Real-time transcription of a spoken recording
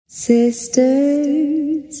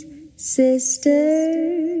Sisters, sisters,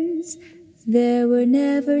 there were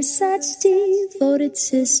never such devoted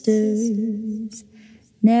sisters.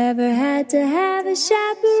 Never had to have a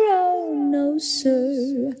chaperone, no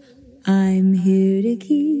sir. I'm here to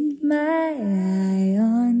keep my eye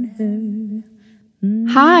on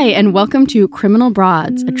her. Hi, and welcome to Criminal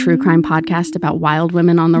Broads, a true crime podcast about wild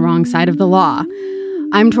women on the wrong side of the law.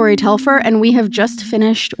 I'm Tori Telfer, and we have just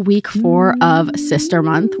finished week 4 of Sister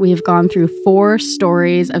Month. We have gone through 4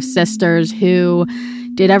 stories of sisters who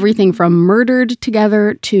did everything from murdered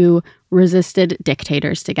together to resisted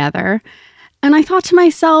dictators together. And I thought to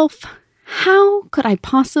myself, how could I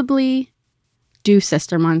possibly do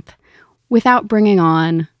Sister Month without bringing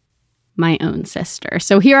on my own sister?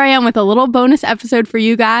 So here I am with a little bonus episode for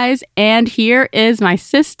you guys, and here is my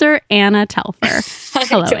sister, Anna Telfer.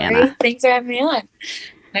 Hello, Tori. Anna. Thanks for having me on.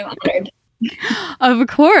 I'm honored. Of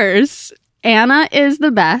course. Anna is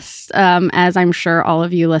the best, as I'm sure all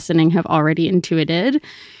of you listening have already intuited.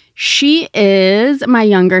 She is my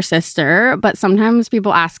younger sister, but sometimes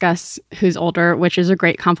people ask us who's older, which is a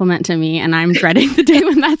great compliment to me, and I'm dreading the day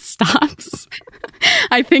when that stops.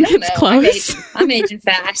 I think it's close. I'm aging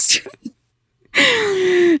fast.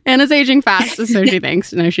 Anna's aging fast, so she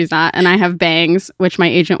thinks. No, she's not. And I have bangs, which my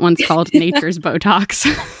agent once called nature's Botox.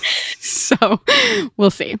 So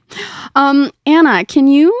we'll see. Anna, can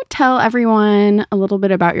you tell everyone a little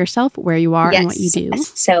bit about yourself, where you are, and what you do?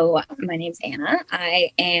 So my name's Anna.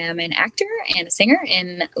 I am an actor and a singer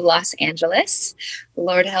in Los Angeles.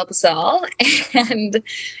 Lord help us all. And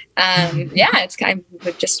it's kind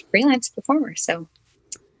of just freelance performer. So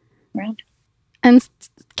around. And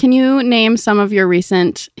can you name some of your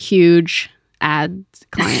recent huge ad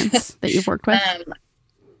clients that you've worked with?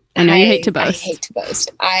 I know you hate to boast. I hate to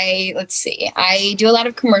boast. Let's see. I do a lot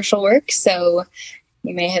of commercial work. So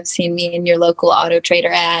you may have seen me in your local Auto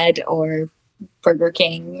Trader ad or Burger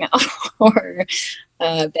King or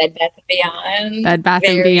Bed Bath & Beyond. Bed Bath &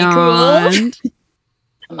 Very Beyond.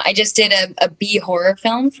 Cool. I just did a B horror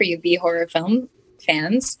film for you B horror film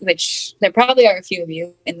fans, which there probably are a few of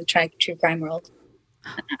you in the true crime world.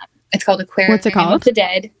 It's called Aquarium What's it called? of the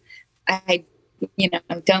Dead. I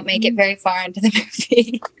don't make it very far into the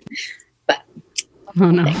movie, but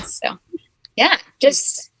things. So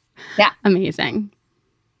Amazing.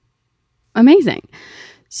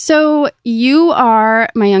 So you are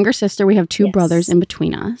my younger sister. We have 2 brothers in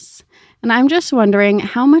between us. And I'm just wondering,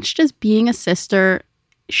 how much does being a sister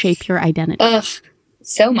shape your identity?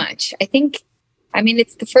 So much.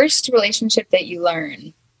 It's the first relationship that you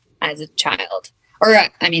learn as a child. Or,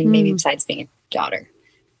 maybe besides being a daughter.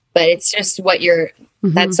 But it's just what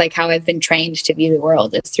that's like how I've been trained to view the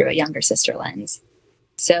world, is through a younger sister lens.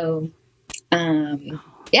 So, I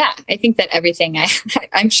think that everything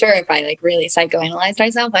I'm sure if I really psychoanalyzed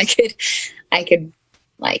myself, I could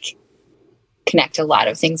connect a lot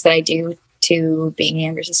of things that I do to being a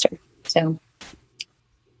younger sister. So,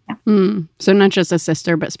 yeah. So not just a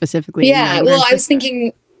sister, but specifically. Yeah. Well, I was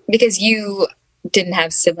thinking because you didn't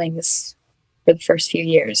have siblings for the first few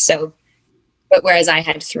years. So, but whereas I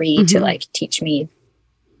had 3 to teach me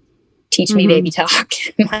baby talk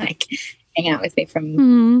and hang out with me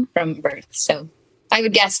from birth. So I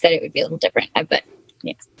would guess that it would be a little different, but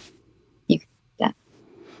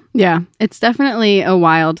yeah, it's definitely a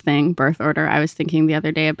wild thing, birth order. I was thinking the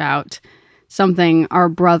other day about something our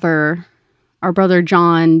brother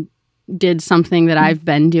John did something that I've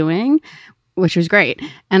been doing, which was great.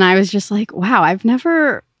 And I was just like, wow, I've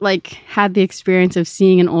never had the experience of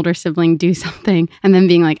seeing an older sibling do something and then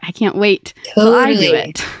being like, I can't wait till I do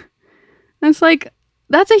it. And it's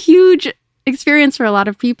that's a huge experience for a lot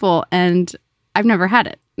of people. And I've never had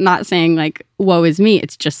it. Not saying woe is me.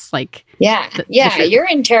 It's just you're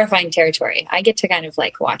in terrifying territory. I get to kind of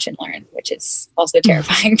watch and learn, which is also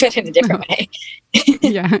terrifying, but in a different way.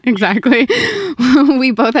 Yeah, exactly. We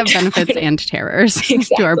both have benefits and terrors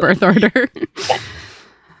to our birth order.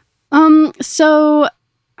 So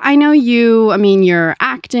I know you're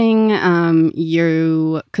acting,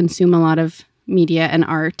 you consume a lot of media and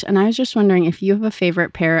art, and I was just wondering if you have a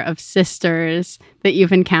favorite pair of sisters that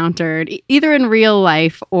you've encountered, either in real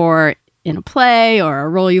life or in a play or a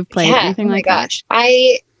role you've played, anything like that.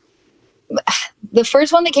 The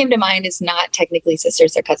first one that came to mind is not technically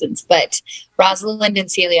sisters, they're cousins, but Rosalind and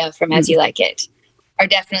Celia from As You Like It are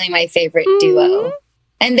definitely my favorite duo.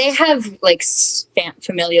 And they have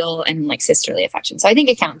familial and sisterly affection. So I think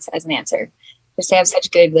it counts as an answer. Because they have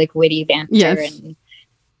such good witty banter and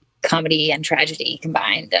comedy and tragedy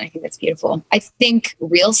combined. And I think that's beautiful. I think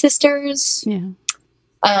real sisters,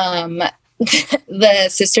 the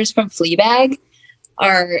sisters from Fleabag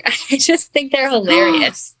I just think they're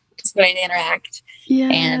hilarious. the way they interact.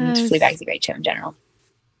 Yes. And Fleabag's a great show in general.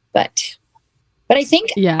 But I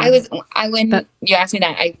think when you asked me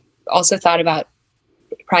that, I also thought about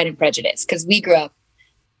Pride and Prejudice, because we grew up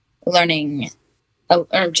learning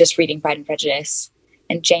or just reading Pride and Prejudice,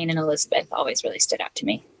 and Jane and Elizabeth always really stood out to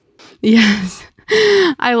me. Yes.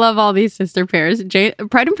 I love all these sister pairs.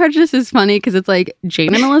 Pride and Prejudice is funny because it's like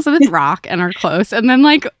Jane and Elizabeth rock and are close, and then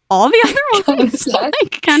like all the other ones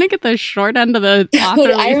like kind of get the short end of the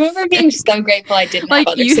author. I remember being so grateful I didn't have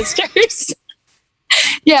other sisters.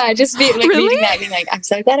 Yeah, just reading that, being like, I'm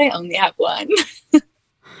so glad I only have one.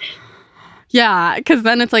 Yeah, because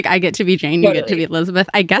then it's like I get to be Jane, you get to be Elizabeth.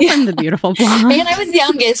 I guess I'm the beautiful blonde. And I was the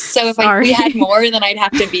youngest, so if we had more, then I'd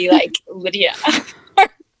have to be like Lydia.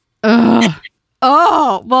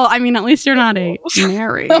 Oh, well, I mean, at least you're not a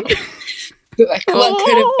Mary. What could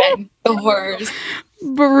have been the horrors?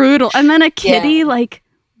 Brutal. And then a Kitty, like,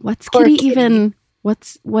 what's Kitty even?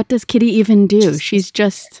 What does Kitty even do? She's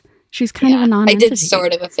kind of a non-entity. I did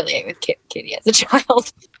sort of affiliate with Kitty as a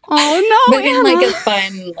child. Oh no, but in like a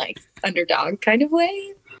fun, like underdog kind of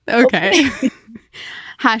way. Okay.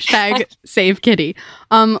 Hashtag save Kitty.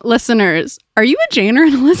 Listeners, are you a Jane or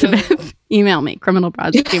an Elizabeth? Email me,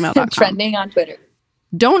 criminalbroads@gmail.com. Trending on Twitter.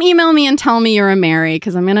 Don't email me and tell me you're a Mary,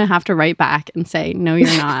 because I'm going to have to write back and say, no,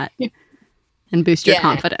 you're not, and boost your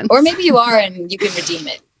confidence. Or maybe you are and you can redeem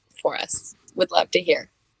it for us. Would love to hear.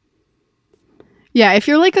 Yeah, if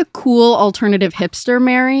you're like a cool alternative hipster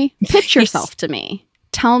Mary, pitch yourself to me.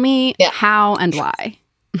 Tell me how and why.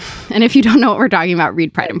 And if you don't know what we're talking about,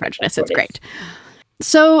 read Pride and Prejudice. It's great.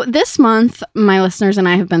 So this month, my listeners and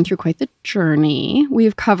I have been through quite the journey.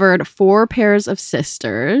 We've covered 4 pairs of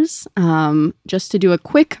sisters. Just to do a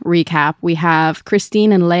quick recap, we have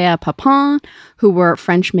Christine and Leah Papin, who were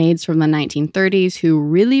French maids from the 1930s who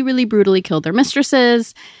really, really brutally killed their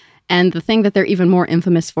mistresses. And the thing that they're even more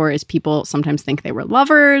infamous for is people sometimes think they were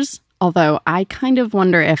lovers, although I kind of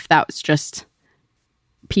wonder if that was just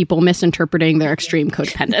people misinterpreting their extreme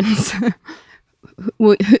codependence.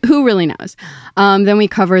 Who really knows? Then we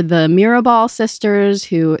covered the Mirabal sisters,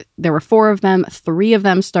 who there were 4 of them. 3 of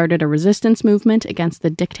them started a resistance movement against the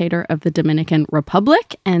dictator of the Dominican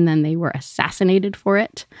Republic, and then they were assassinated for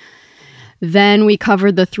it. Then we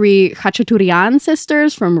covered the 3 Khachaturian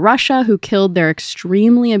sisters from Russia who killed their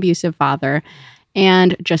extremely abusive father.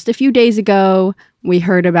 And just a few days ago, we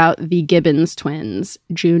heard about the Gibbons twins,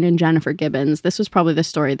 June and Jennifer Gibbons. This was probably the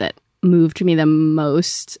story that moved me the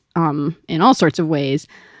most in all sorts of ways.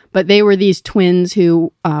 But they were these twins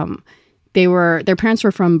who their parents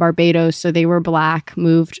were from Barbados, so they were Black,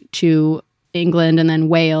 moved to England and then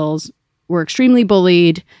Wales, were extremely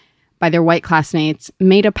bullied by their white classmates,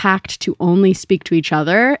 made a pact to only speak to each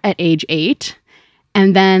other at age 8,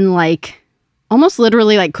 and then almost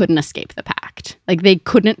literally couldn't escape the pact. They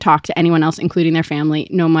couldn't talk to anyone else, including their family,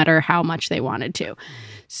 no matter how much they wanted to.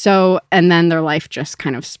 So, and then their life just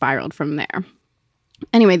kind of spiraled from there.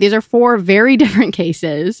 Anyway, these are 4 very different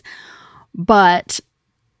cases, but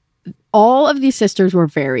all of these sisters were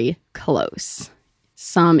very close.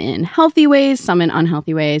 Some in healthy ways, some in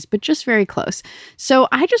unhealthy ways, but just very close. So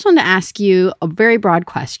I just wanted to ask you a very broad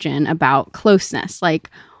question about closeness.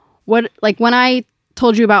 When I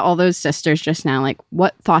told you about all those sisters just now,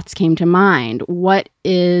 what thoughts came to mind?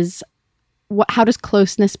 How does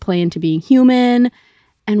closeness play into being human?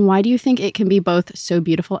 And why do you think it can be both so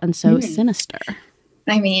beautiful and so sinister?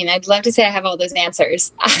 I mean, I'd love to say I have all those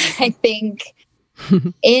answers. I think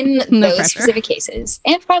in those specific cases,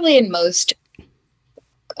 and probably in most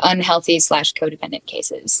unhealthy / codependent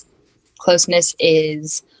cases, closeness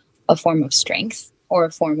is a form of strength or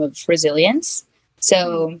a form of resilience.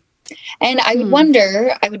 So, and I would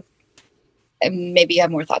wonder, maybe you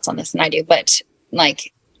have more thoughts on this than I do, but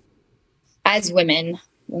as women,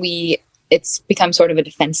 it's become sort of a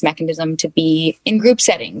defense mechanism to be in group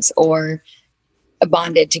settings or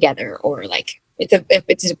bonded together, or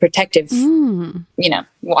it's a protective, you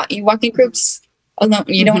walk in groups alone.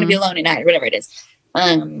 You don't want to be alone at night, or whatever it is.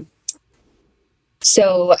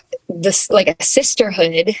 So this, a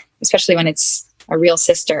sisterhood, especially when it's a real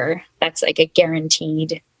sister, that's a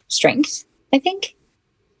guaranteed strength, I think.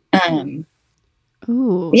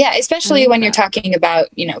 Yeah, especially when you're talking about,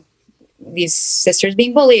 these sisters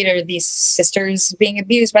being bullied or these sisters being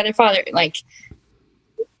abused by their father.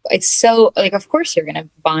 It's so, of course you're going to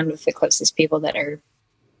bond with the closest people that are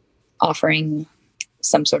offering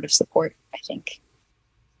some sort of support, I think.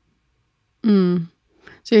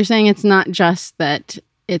 So you're saying it's not just that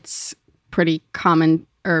it's pretty common,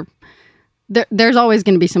 or there's always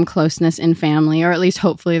going to be some closeness in family, or at least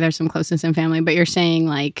hopefully there's some closeness in family, but you're saying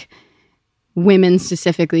women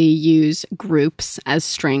specifically use groups as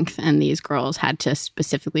strength, and these girls had to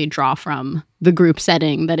specifically draw from the group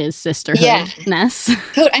setting that is sisterhoodness.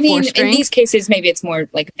 Yeah. I mean, in these cases, maybe it's more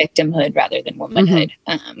like victimhood rather than womanhood.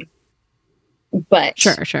 But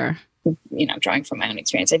sure. You know, drawing from my own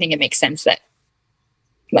experience, I think it makes sense that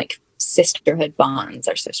like sisterhood bonds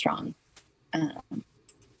are so strong.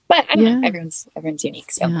 But I don't know, everyone's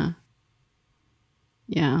unique. So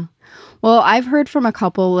yeah. Well, I've heard from a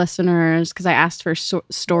couple listeners because I asked for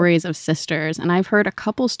stories of sisters, and I've heard a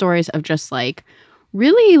couple stories of just like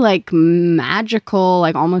really like magical,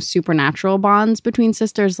 like almost supernatural bonds between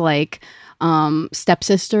sisters, like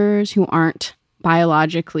stepsisters who aren't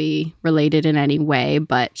biologically related in any way,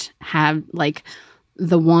 but have like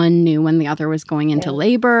the one knew when the other was going into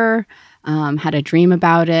labor, had a dream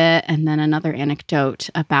about it. And then another anecdote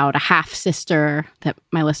about a half sister that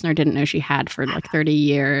my listener didn't know she had for like 30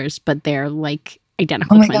 years, but they're like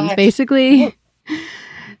identical twins, basically.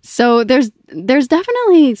 So there's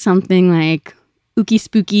definitely something like ooky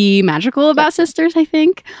spooky magical about sisters, I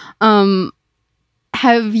think.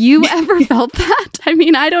 Have you ever felt that? I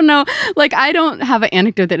mean, I don't know. Like, I don't have an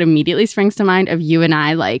anecdote that immediately springs to mind of you and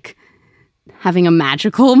I like having a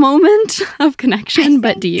magical moment of connection,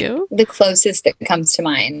 but do you? The closest that comes to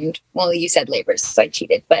mind, well, you said labor, so I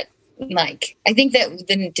cheated, but like, I think that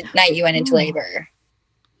the night you went into labor,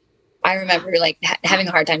 I remember like having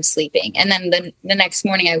a hard time sleeping. And then the next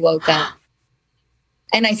morning I woke up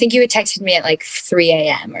and I think you had texted me at like 3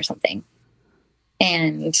 a.m. or something.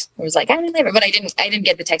 And I was like, I'm in labor, but I didn't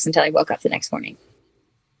get the text until I woke up the next morning.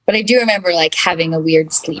 But I do remember like having a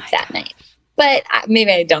weird sleep that night, but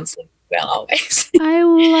maybe I don't sleep well always.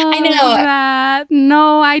 I know that.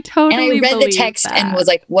 No, I totally And I read the text and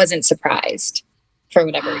wasn't surprised for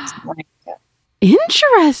whatever reason.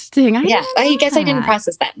 Interesting. I guess I didn't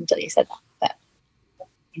process that until you said that.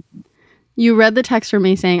 You read the text from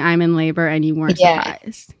me saying I'm in labor and you weren't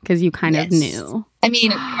surprised because you kind of knew. I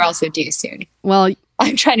mean, we're also due soon. Well,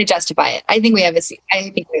 I'm trying to justify it. I think we have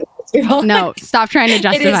a No, stop trying to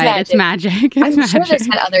justify it. It's magic. I'm sure there's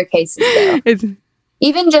been other cases though.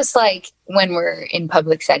 Even just like when we're in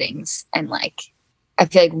public settings and like, I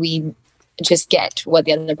feel like we just get what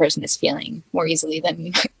the other person is feeling more easily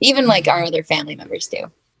than even like our other family members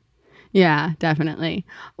do. Yeah, definitely.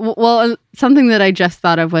 Well, something that I just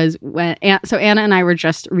thought of was when Anna and I were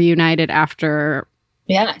just reunited after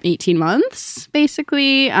 18 months,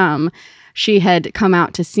 basically. She had come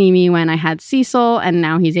out to see me when I had Cecil, and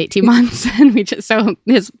now he's 18 months. And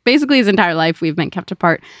his entire life, we've been kept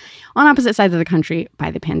apart on opposite sides of the country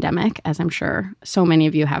by the pandemic, as I'm sure so many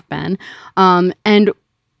of you have been. And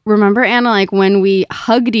remember, Anna, like when we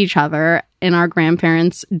hugged each other in our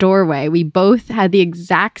grandparents' doorway, we both had the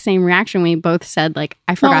exact same reaction. We both said, like,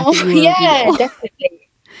 I forgot that you were real. Definitely.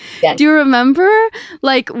 Yes. Do you remember?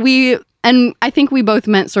 Like, and I think we both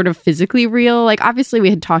meant sort of physically real. Like, obviously, we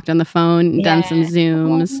had talked on the phone, done some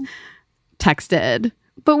Zooms, texted.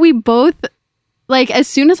 But we both, like, as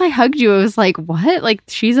soon as I hugged you, it was like, what? Like,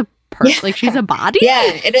 she's a like, she's a body? Yeah,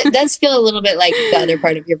 it does feel a little bit like the other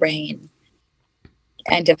part of your brain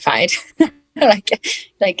identified. like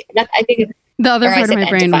that, I think the other part of my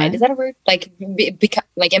brain is that a word? Like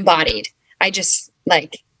like embodied. I just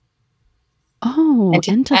like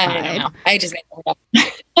identified. I don't know. I just made it up.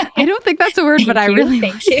 I don't think that's a word, but I really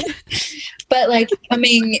thank you. But like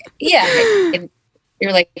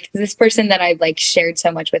you're like this person that I've like shared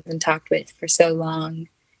so much with and talked with for so long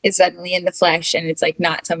is suddenly in the flesh, and it's like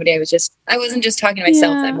not somebody I wasn't just talking to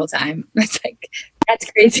myself that whole time. It's like that's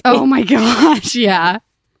crazy. Oh my gosh, yeah.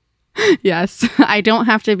 Yes, I don't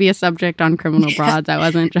have to be a subject on Criminal Broads. I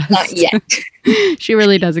wasn't just... Not yet. She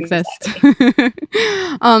really does exist.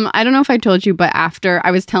 I don't know if I told you, but after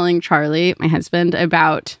I was telling Charlie, my husband,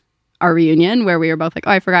 about our reunion where we were both like,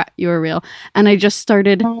 oh, I forgot you were real. And I just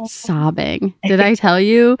started sobbing. Did I tell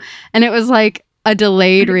you? And it was like a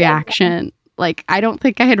delayed reaction. Like, I don't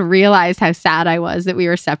think I had realized how sad I was that we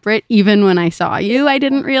were separate. Even when I saw you, I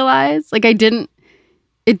didn't realize. Like, it didn't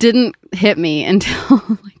hit me until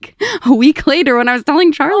like a week later when I was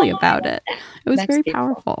telling Charlie about it. It was very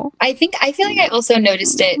powerful. I feel like I also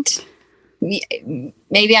noticed it.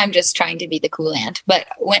 Maybe I'm just trying to be the cool aunt, but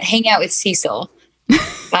when hanging out with Cecil,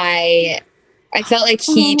 I felt like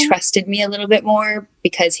he trusted me a little bit more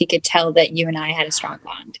because he could tell that you and I had a strong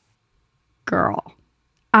bond. Girl,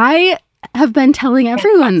 I have been telling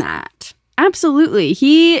everyone that. Absolutely.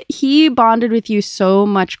 He bonded with you so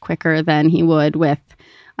much quicker than he would with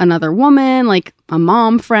another woman, like a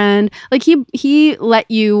mom friend. Like he let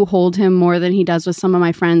you hold him more than he does with some of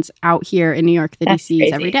my friends out here in New York that he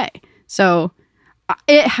sees every day. So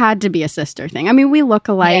it had to be a sister thing. I mean, we look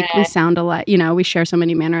alike, Yeah. we sound alike, you know, we share so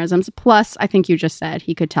many mannerisms. Plus, I think you just said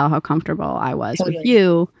he could tell how comfortable I was with Totally.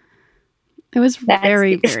 you. It was That's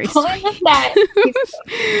very, beautiful. very I sweet. love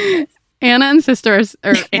that. Anna and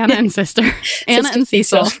Anna and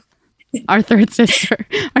Cecil, our third sister,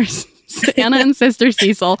 Anna and sister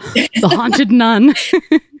Cecil, the haunted nun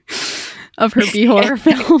of her B horror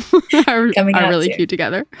film, are Coming out really soon. cute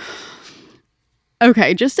together.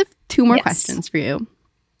 Okay, just two more Yes. questions for you.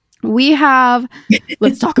 We have,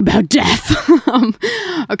 let's talk about death.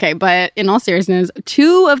 Okay, but in all seriousness,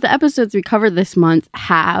 2 of the episodes we covered this month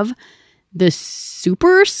have the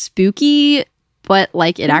super spooky, but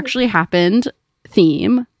like it actually happened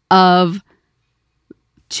theme of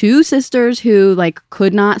 2 sisters who like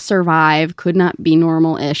could not survive, could not be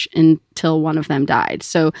normal-ish until one of them died.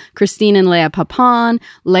 So Christine and Leah Papin.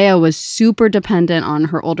 Leah was super dependent on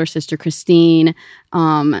her older sister Christine.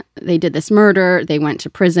 They did this murder. They went to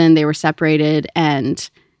prison. They were separated, and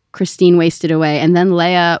Christine wasted away. And then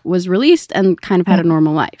Leah was released and kind of had a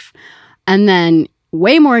normal life. And then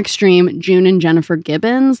way more extreme, June and Jennifer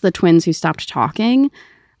Gibbons, the twins who stopped talking.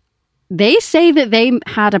 They say that they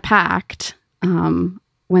had a pact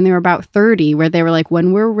when they were about 30, where they were like,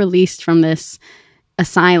 when we're released from this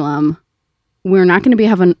asylum, we're not going to be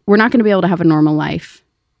able to have a normal life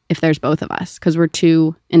if there's both of us, because we're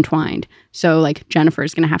too entwined. So like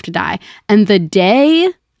Jennifer's going to have to die. And the day,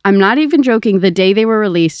 I'm not even joking, the day they were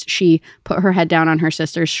released, she put her head down on her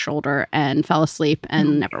sister's shoulder and fell asleep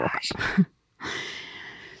and never woke up.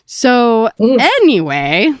 So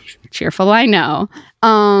anyway, cheerful, I know.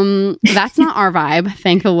 That's not our vibe,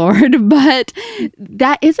 thank the Lord, but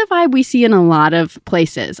that is a vibe we see in a lot of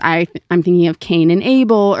places. I'm thinking of Cain and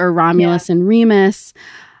Abel or Romulus and Remus.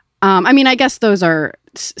 I mean, I guess those are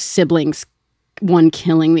siblings, one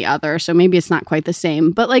killing the other, so maybe it's not quite the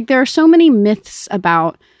same. But like, there are so many myths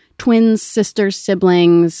about twins, sisters,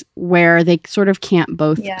 siblings, where they sort of can't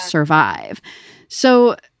both survive.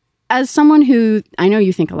 So as someone who, I know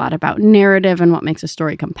you think a lot about narrative and what makes a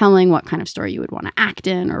story compelling, what kind of story you would want to act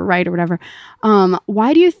in or write or whatever,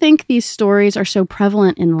 why do you think these stories are so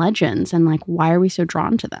prevalent in legends, and like, why are we so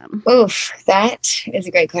drawn to them? Oof, that is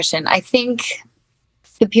a great question. I think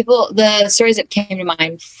the stories that came to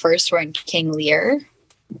mind first were in King Lear,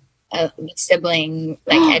 the sibling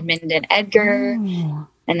like Edmund and Edgar,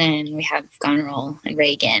 and then we have Goneril and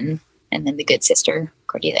Regan, and then the good sister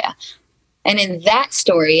Cordelia. And in that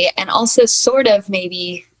story, and also sort of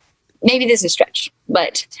maybe this is a stretch,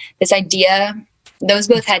 but this idea, those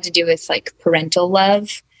both had to do with like parental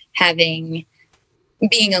love, being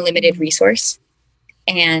a limited resource,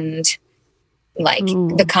 and like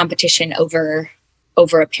the competition over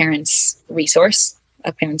a parent's resource,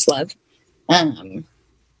 a parent's love,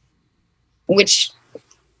 which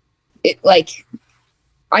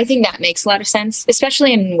I think that makes a lot of sense,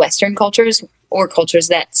 especially in Western cultures or cultures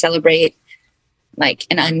that celebrate like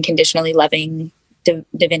an unconditionally loving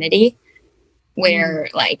divinity, where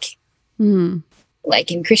like in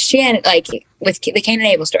Christianity, like with the Cain and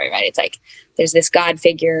Abel story, right? It's like there's this God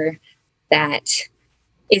figure that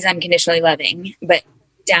is unconditionally loving, but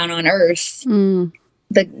down on earth,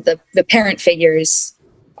 the parent figures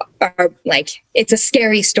are like, it's a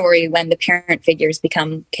scary story when the parent figures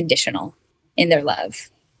become conditional in their love.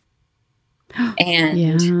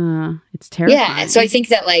 And it's terrifying. Yeah, so I think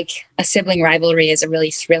that like a sibling rivalry is a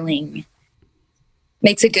really thrilling,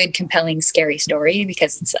 makes a good, compelling, scary story,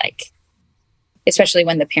 because it's like, especially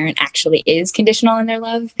when the parent actually is conditional in their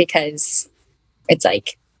love, because it's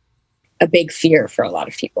like a big fear for a lot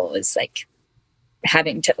of people is like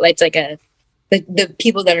having to, it's like the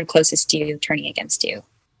people that are closest to you turning against you,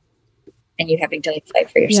 and you having to like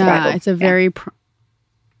fight for your survival. It's a very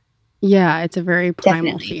it's a very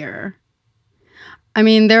primal Definitely. fear. I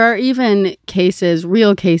mean, there are even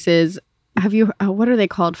real cases. Have you, what are they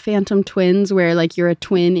called? Phantom twins, where like you're a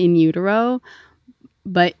twin in utero,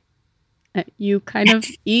 but you kind of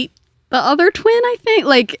eat the other twin, I think,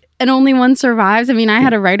 like, and only one survives. I mean, I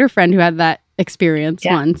had a writer friend who had that experience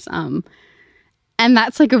once. And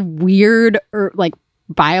that's like a weird or like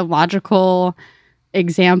biological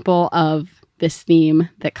example of this theme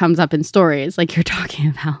that comes up in stories like you're talking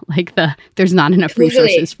about, like there's not enough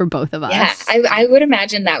resources for both of us. Yeah, I would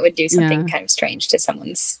imagine that would do something kind of strange to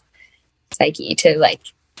someone's psyche to like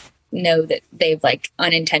know that they've like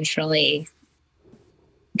unintentionally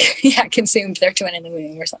consumed their twin in the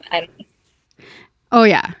womb or something. I don't know. Oh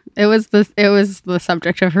yeah, it was the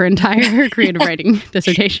subject of her entire creative writing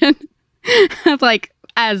dissertation. Like,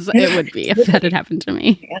 as it would be if that had happened to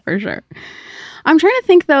me, for sure. I'm trying to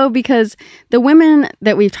think, though, because the women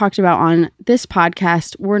that we've talked about on this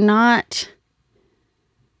podcast were not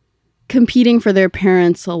competing for their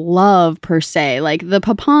parents' love per se. Like the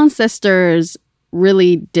Papon sisters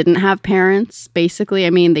really didn't have parents, basically. I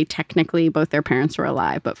mean, they technically, both their parents were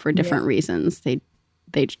alive, but for different reasons. They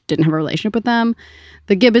didn't have a relationship with them.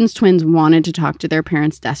 The Gibbons twins wanted to talk to their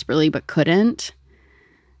parents desperately, but couldn't.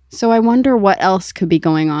 So I wonder what else could be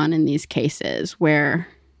going on in these cases where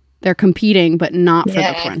they're competing, but not for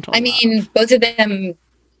the parental love. Mean, both of them,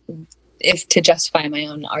 if to justify my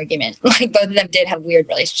own argument, like both of them did have weird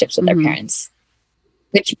relationships with their parents,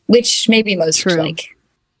 which maybe most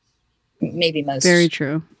very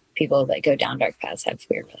true people that go down dark paths have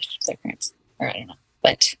weird relationships with their parents, or I don't know,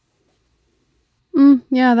 but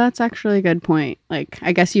yeah, that's actually a good point. Like,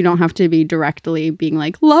 I guess you don't have to be directly being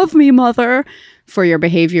like, love me, mother, for your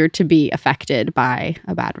behavior to be affected by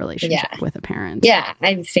a bad relationship with a parent. Yeah,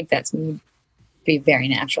 I think that's be very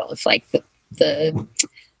natural if like the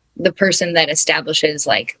person that establishes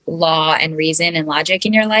like law and reason and logic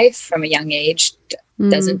in your life from a young age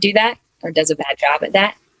doesn't do that or does a bad job at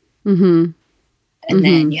that. And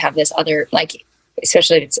then you have this other, like,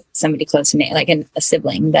 especially if it's somebody close to me, like a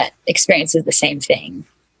sibling that experiences the same thing.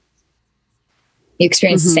 You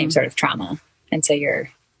experience the same sort of trauma. And so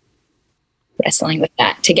you're wrestling with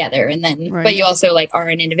that together. And then, but you also like are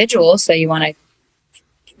an individual. So you want to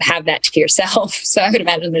have that to yourself. So I would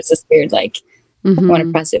imagine there's this weird, like, I want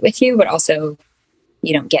to process it with you, but also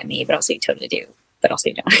you don't get me, but also you totally do, but also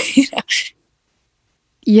you don't. You know?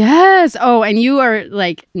 Yes. Oh, and you are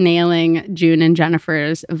like nailing June and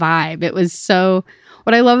Jennifer's vibe. It was so,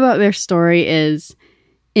 what I love about their story is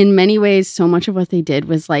in many ways, so much of what they did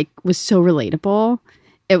was so relatable.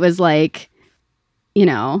 It was like, you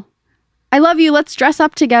know, I love you. Let's dress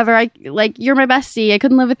up together. You're my bestie. I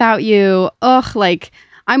couldn't live without you. Ugh. Like,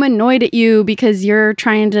 I'm annoyed at you because you're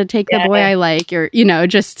trying to take the boy I like. You're, you know,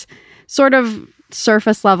 just sort of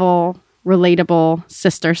surface level, relatable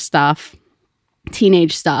sister stuff.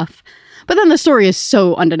 Teenage stuff, but then the story is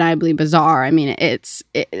so undeniably bizarre. I mean,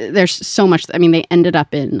 there's so much. I mean, they ended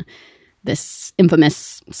up in this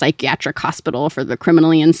infamous psychiatric hospital for the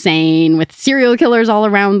criminally insane with serial killers all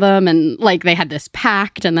around them, and like they had this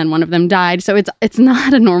pact, and then one of them died. So it's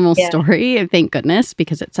not a normal story, thank goodness,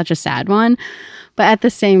 because it's such a sad one. But at the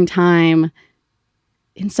same time,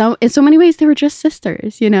 in so many ways, they were just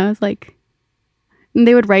sisters. You know, it's like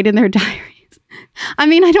they would write in their diaries. I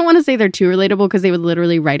mean, I don't want to say they're too relatable because they would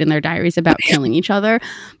literally write in their diaries about killing each other,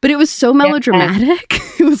 but it was so melodramatic.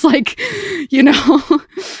 It was like, you know,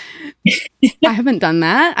 I haven't done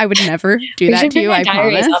that. I would never do that to you, I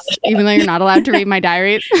promise. Even though you're not allowed to read my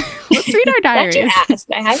diaries. Let's read our diaries.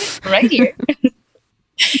 I have it right here.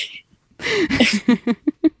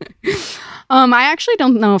 I actually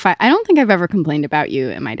don't know if I don't think I've ever complained about you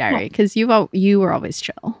in my diary because you were always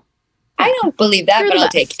chill. I don't believe that, but I'll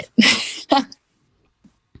take it.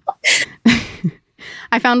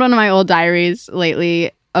 I found one of my old diaries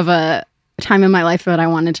lately of a time in my life that I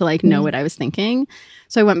wanted to like know what I was thinking.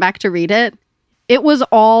 So I went back to read it. It was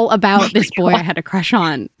all about this boy I had a crush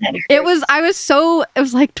on. It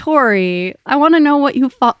was like, Tori, I want to know what you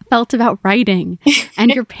felt about writing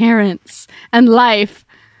and your parents and life.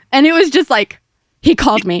 And it was just like, he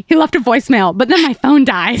called me. He left a voicemail, but then my phone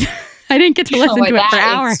died. I didn't get to listen to it for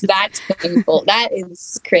hours. That's painful. That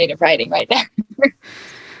is creative writing right there.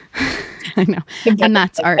 I know. And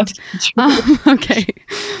that's art. Okay.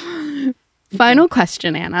 Final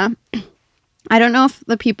question, Anna. I don't know if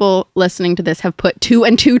the people listening to this have put 2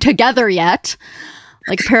 and 2 together yet,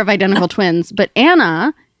 like a pair of identical twins. But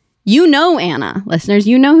Anna, listeners,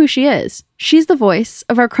 you know who she is. She's the voice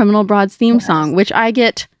of our Criminal Broads theme song, which I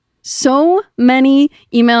get so many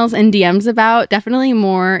emails and DMs about. Definitely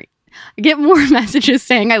more. I get more messages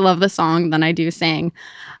saying I love the song than I do saying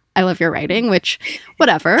I love your writing, which,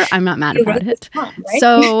 whatever. I'm not mad about it. Song, right?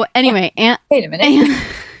 So anyway, wait a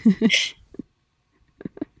minute.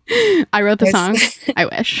 I wrote the song. I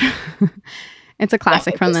wish. It's a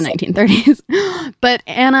classic from the 1930s. But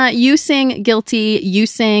Anna, you sing Guilty. You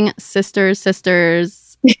sing Sisters,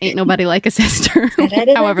 Sisters. Ain't Nobody Like a Sister.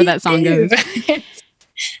 However that song goes.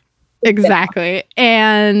 Exactly.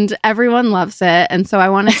 And everyone loves it. And so I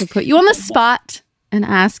wanted to put you on the spot and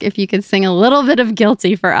ask if you could sing a little bit of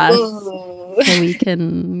Guilty for us. Ooh. So we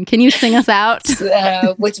can you sing us out?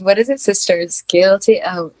 What is it? Sisters, Guilty.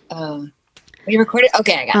 We recorded.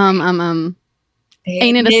 Okay, I got it.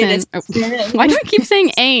 Ain't it a sin? Oh. Why do I keep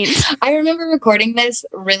saying ain't? I remember recording this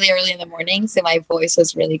really early in the morning, so my voice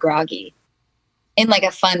was really groggy. In like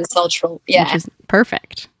a fun cultural, Which is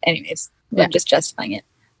perfect. Anyways, I'm just justifying it.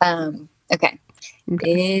 Okay.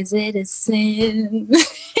 Is it a sin?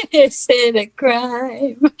 Is it a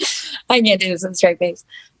crime? I can't do this in straight face.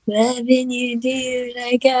 Loving you, dear,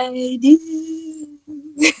 like I do.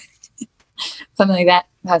 Something like that.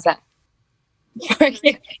 How's that? Do you want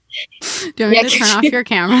me to turn off your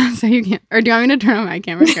camera so you can't? Or do you want me to turn on my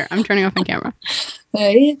camera? Here, I'm turning off my camera.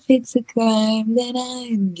 But if it's a crime, then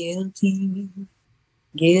I'm guilty.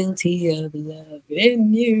 Guilty of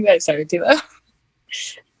loving you. I started to.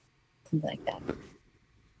 Something like that.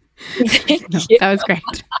 No, that was great.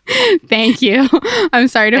 Thank you. I'm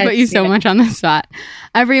sorry to put you so much on the spot.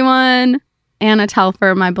 Everyone, Anna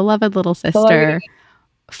Telfer, my beloved little sister.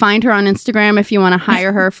 Find her on Instagram if you want to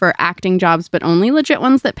hire her for acting jobs, but only legit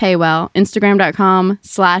ones that pay well.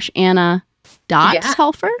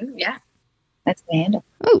 Instagram.com/Anna.Telfer. Yeah. That's the handle.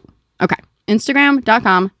 Ooh, okay.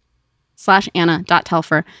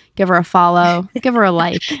 Instagram.com/Anna.Telfer. Give her a follow. Give her a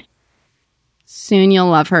like. Soon you'll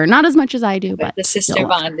love her. Not as much as I do, but the sister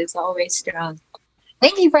bond is always strong.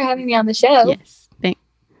 Thank you for having me on the show. Yes.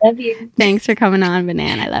 Love you. Thanks for coming on,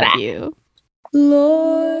 Banana. I love you.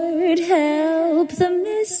 Lord, help the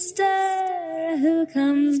mister who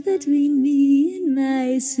comes between me and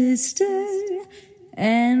my sister.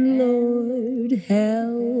 And Lord,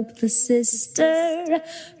 help the sister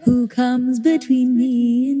who comes between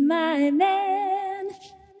me and my man.